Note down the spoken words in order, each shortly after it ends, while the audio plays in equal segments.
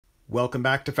Welcome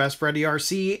back to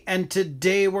FastFreddyRC, and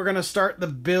today we're going to start the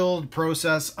build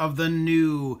process of the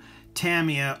new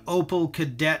Tamiya Opel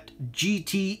Kadett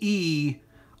GT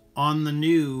on the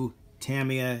new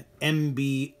Tamiya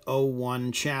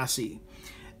MB-01 chassis.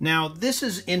 Now this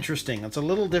is interesting. It's a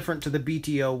little different to the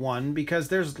BT-01 because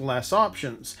there's less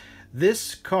options.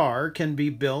 This car can be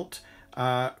built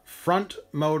front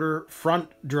motor,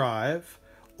 front drive,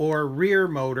 or rear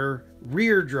motor,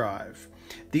 rear drive.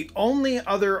 The only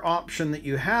other option that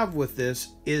you have with this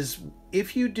is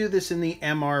if you do this in the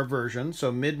MR version,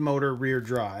 so mid-motor rear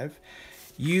drive,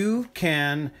 you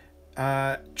can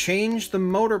change the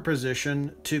motor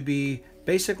position to be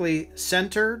basically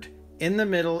centered in the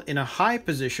middle in a high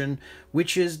position,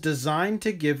 which is designed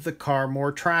to give the car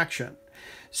more traction.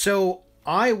 So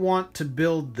I want to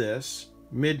build this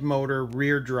mid-motor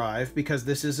rear drive because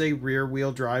this is a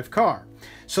rear-wheel drive car.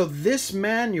 So this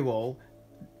manual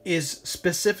is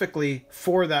specifically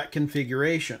for that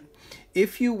configuration.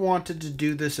 If you wanted to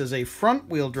do this as a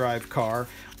front-wheel drive car,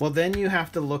 well then you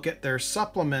have to look at their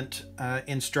supplement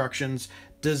instructions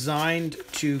designed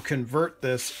to convert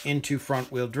this into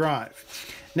front-wheel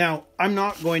drive. Now, I'm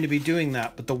not going to be doing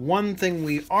that, but the one thing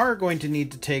we are going to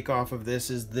need to take off of this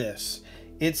is this.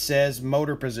 It says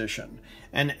motor position.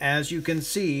 And as you can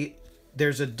see,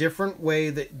 there's a different way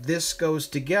that this goes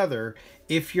together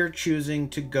if you're choosing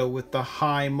to go with the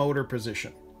high motor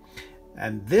position.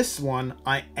 And this one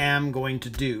I am going to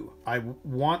do. I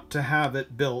want to have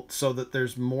it built so that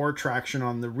there's more traction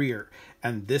on the rear.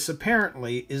 And this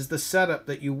apparently is the setup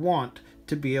that you want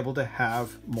to be able to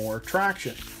have more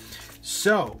traction.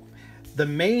 So the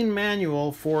main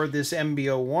manual for this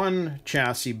MB-01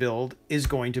 chassis build is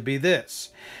going to be this.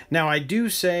 Now I do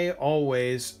say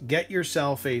always get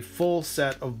yourself a full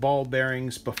set of ball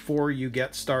bearings before you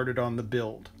get started on the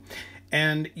build.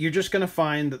 And you're just going to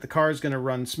find that the car is going to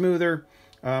run smoother.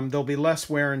 There'll be less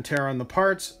wear and tear on the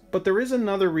parts, but there is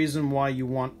another reason why you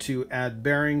want to add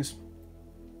bearings,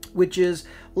 which is,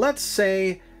 let's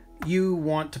say you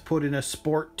want to put in a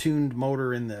sport-tuned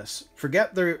motor in this.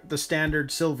 Forget the standard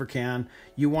silver can,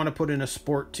 you want to put in a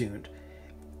sport-tuned.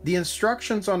 The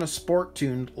instructions on a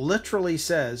sport-tuned literally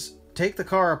says, take the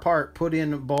car apart, put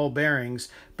in ball bearings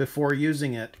before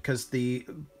using it, because the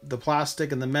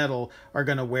plastic and the metal are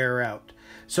going to wear out.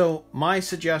 So my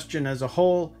suggestion as a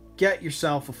whole, get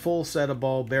yourself a full set of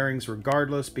ball bearings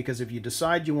regardless, because if you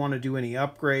decide you want to do any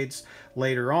upgrades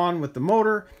later on with the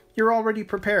motor, you're already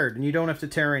prepared and you don't have to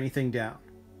tear anything down.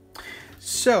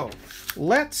 So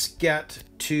let's get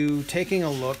to taking a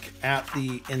look at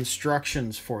the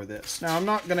instructions for this. Now I'm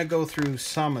not going to go through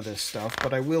some of this stuff,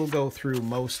 but I will go through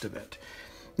most of it.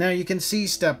 Now you can see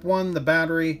step one, the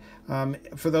battery.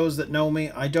 For those that know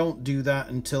me, I don't do that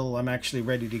until I'm actually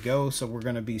ready to go, so we're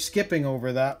going to be skipping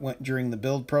over that during the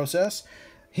build process.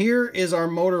 Here is our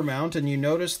motor mount, and you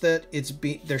notice that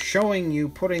they're showing you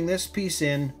putting this piece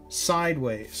in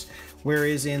sideways,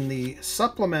 whereas in the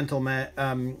supplemental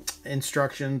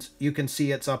instructions you can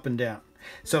see it's up and down.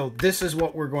 So this is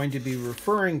what we're going to be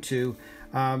referring to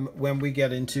when we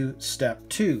get into step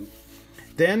 2.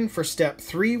 Then for step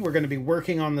 3, we're going to be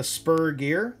working on the spur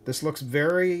gear. This looks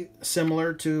very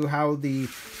similar to how the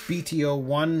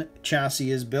BT-01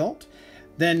 chassis is built.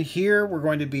 Then here we're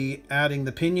going to be adding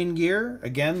the pinion gear.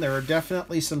 Again, there are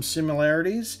definitely some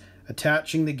similarities.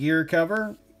 Attaching the gear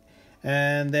cover.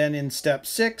 And then in step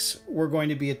 6, we're going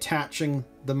to be attaching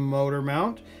the motor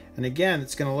mount. And again,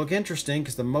 it's going to look interesting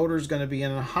because the motor is going to be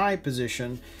in a high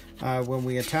position when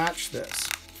we attach this.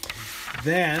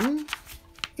 Then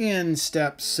in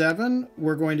step 7,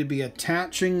 we're going to be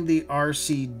attaching the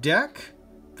RC deck.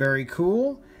 Very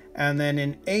cool. And then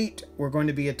in 8, we're going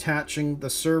to be attaching the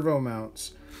servo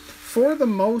mounts. For the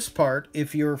most part,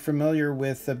 if you're familiar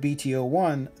with the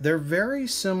BT-01, they're very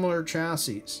similar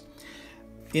chassis.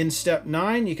 In step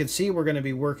 9, you can see we're going to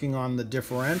be working on the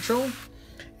differential.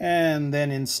 And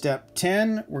then in step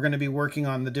 10, we're going to be working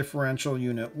on the differential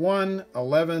unit 1,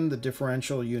 11, the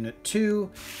differential unit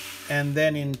 2. And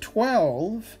then in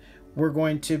 12, we're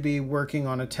going to be working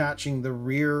on attaching the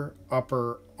rear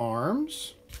upper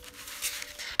arms.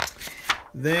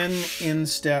 Then in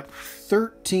step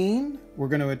 13, we're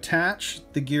going to attach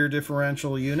the gear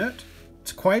differential unit.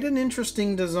 It's quite an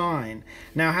interesting design.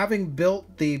 Now, having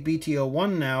built the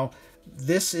BT-01 now,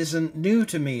 this isn't new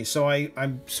to me, so I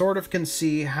sort of can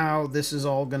see how this is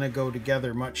all going to go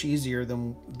together much easier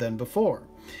than before.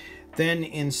 Then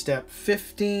in step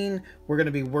 15, we're going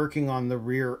to be working on the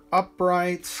rear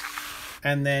uprights.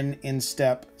 And then in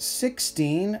step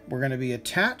 16, we're going to be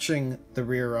attaching the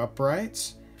rear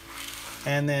uprights.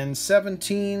 And then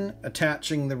 17,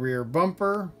 attaching the rear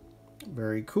bumper.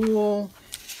 Very cool.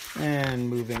 And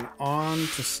moving on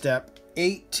to step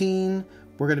 18,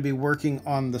 we're going to be working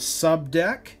on the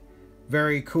subdeck.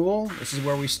 Very cool. This is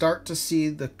where we start to see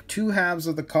the two halves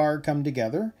of the car come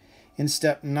together. In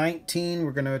step 19,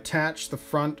 we're going to attach the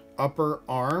front upper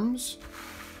arms.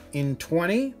 In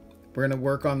 20, we're going to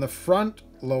work on the front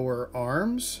lower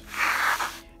arms.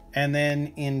 And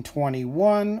then in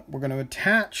 21, we're going to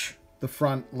attach the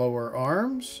front lower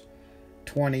arms.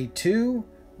 22,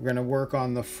 we're going to work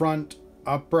on the front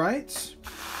uprights.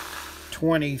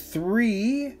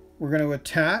 23, we're going to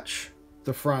attach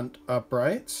the front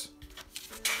uprights.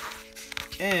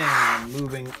 And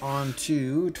moving on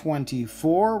to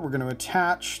 24, we're going to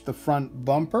attach the front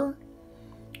bumper.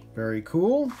 Very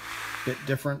cool. Bit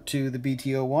different to the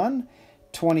BT-01.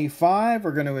 25,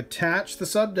 we're going to attach the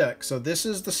subdeck. So this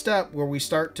is the step where we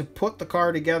start to put the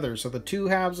car together. So the two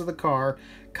halves of the car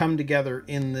come together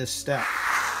in this step.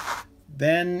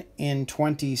 Then in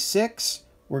 26,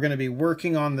 we're going to be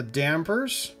working on the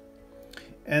dampers.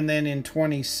 And then in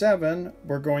 27,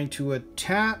 we're going to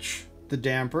attach the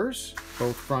dampers,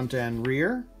 both front and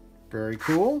rear. Very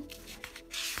cool.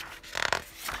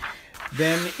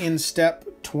 Then in step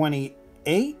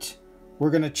 28, we're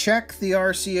going to check the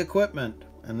RC equipment.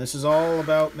 And this is all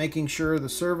about making sure the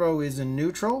servo is in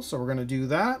neutral. So we're going to do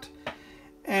that.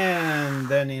 And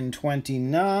then in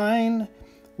 29,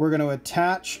 we're going to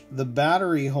attach the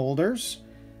battery holders.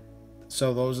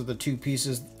 So those are the two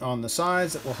pieces on the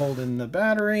sides that will hold in the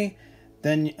battery.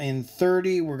 Then in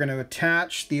 30, we're going to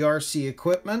attach the RC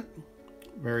equipment.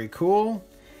 Very cool.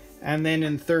 And then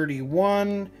in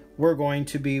 31, we're going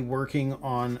to be working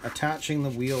on attaching the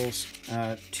wheels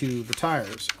to the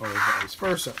tires, or vice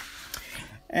versa.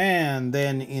 And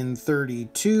then in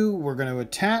 32, we're going to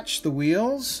attach the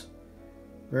wheels.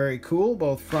 Very cool,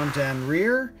 both front and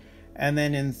rear. And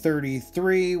then in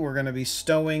 33, we're going to be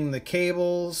stowing the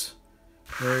cables.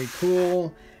 Very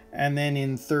cool. And then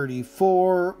in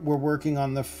 34, we're working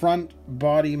on the front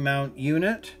body mount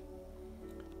unit.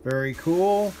 Very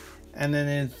cool. And then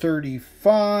in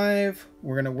 35,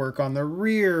 we're going to work on the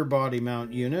rear body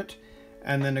mount unit.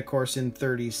 And then, of course, in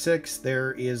 36,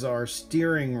 there is our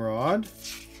steering rod.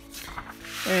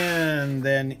 And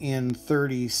then in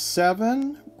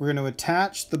 37, we're going to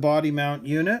attach the body mount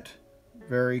unit.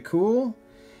 Very cool.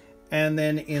 And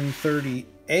then in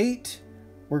 38,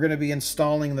 we're going to be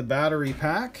installing the battery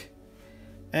pack.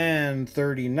 And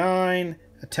 39,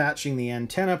 attaching the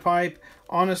antenna pipe.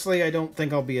 Honestly, I don't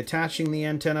think I'll be attaching the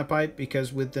antenna pipe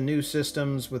because with the new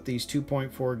systems, with these 2.4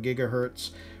 gigahertz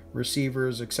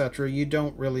receivers, etc., you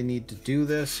don't really need to do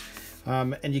this.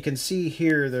 And you can see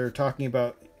here they're talking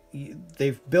about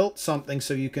they've built something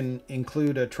so you can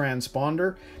include a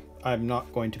transponder. I'm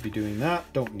not going to be doing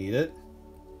that. Don't need it.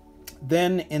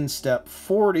 Then in step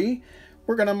 40,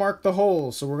 we're going to mark the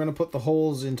holes. So we're going to put the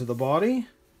holes into the body,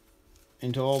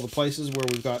 into all the places where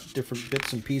we've got different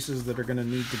bits and pieces that are going to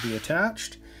need to be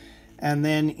attached. And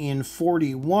then in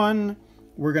 41,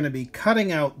 we're going to be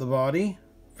cutting out the body.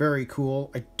 Very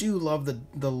cool. I do love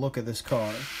the look of this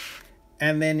car.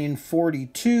 And then in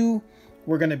 42,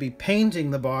 we're going to be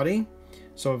painting the body.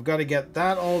 So I've got to get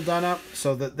that all done up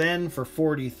so that then for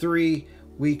 43,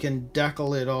 we can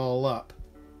decal it all up.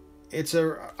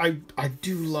 I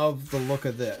do love the look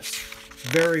of this.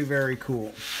 Very, very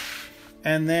cool.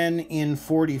 And then in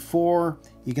 44,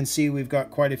 you can see we've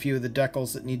got quite a few of the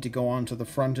decals that need to go onto the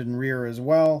front and rear as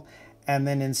well. And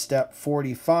then in step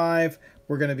 45,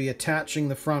 we're going to be attaching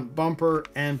the front bumper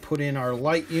and put in our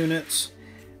light units.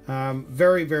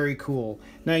 Very, very cool.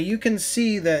 Now you can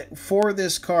see that for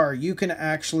this car, you can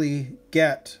actually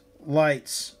get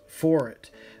lights for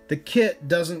it. The kit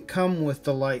doesn't come with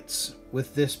the lights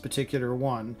with this particular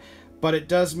one, but it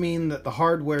does mean that the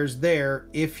hardware's there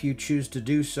if you choose to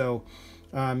do so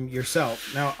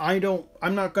yourself. Now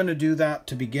I'm not going to do that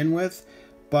to begin with,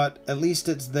 but at least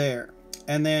it's there.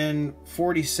 And then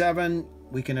 47,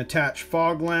 we can attach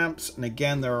fog lamps, and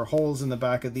again there are holes in the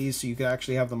back of these so you can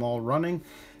actually have them all running.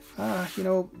 You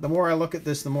know, the more I look at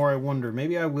this, the more I wonder,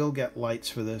 maybe I will get lights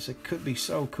for this. It could be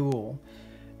so cool.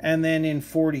 And then in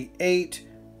 48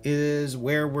 is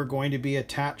where we're going to be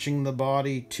attaching the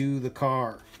body to the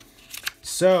car.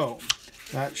 So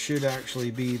that should actually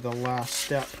be the last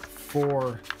step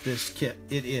for this kit.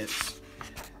 It is.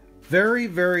 Very,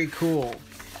 very cool.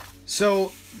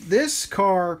 So this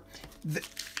car,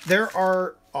 there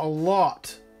are a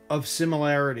lot of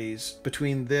similarities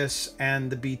between this and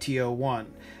the BT-01.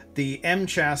 The M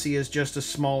chassis is just a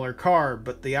smaller car,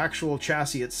 but the actual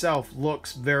chassis itself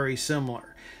looks very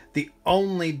similar. The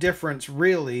only difference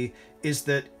really is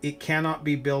that it cannot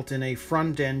be built in a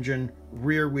front engine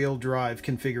rear-wheel drive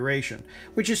configuration,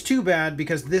 which is too bad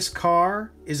because this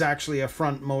car is actually a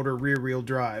front motor rear-wheel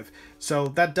drive. So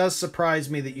that does surprise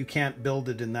me that you can't build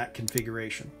it in that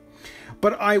configuration.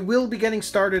 But I will be getting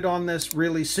started on this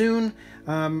really soon.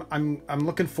 I'm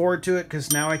looking forward to it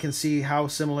because now I can see how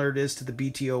similar it is to the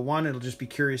BT-01. It'll just be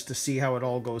curious to see how it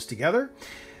all goes together.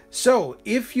 So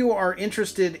if you are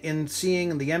interested in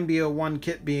seeing the MB-01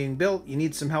 kit being built, you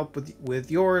need some help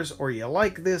with yours, or you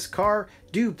like this car,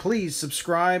 do please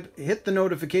subscribe, hit the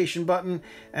notification button,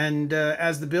 and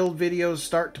as the build videos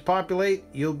start to populate,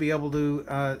 you'll be able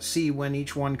to see when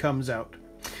each one comes out.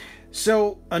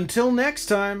 So until next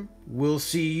time, we'll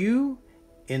see you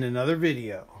in another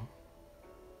video.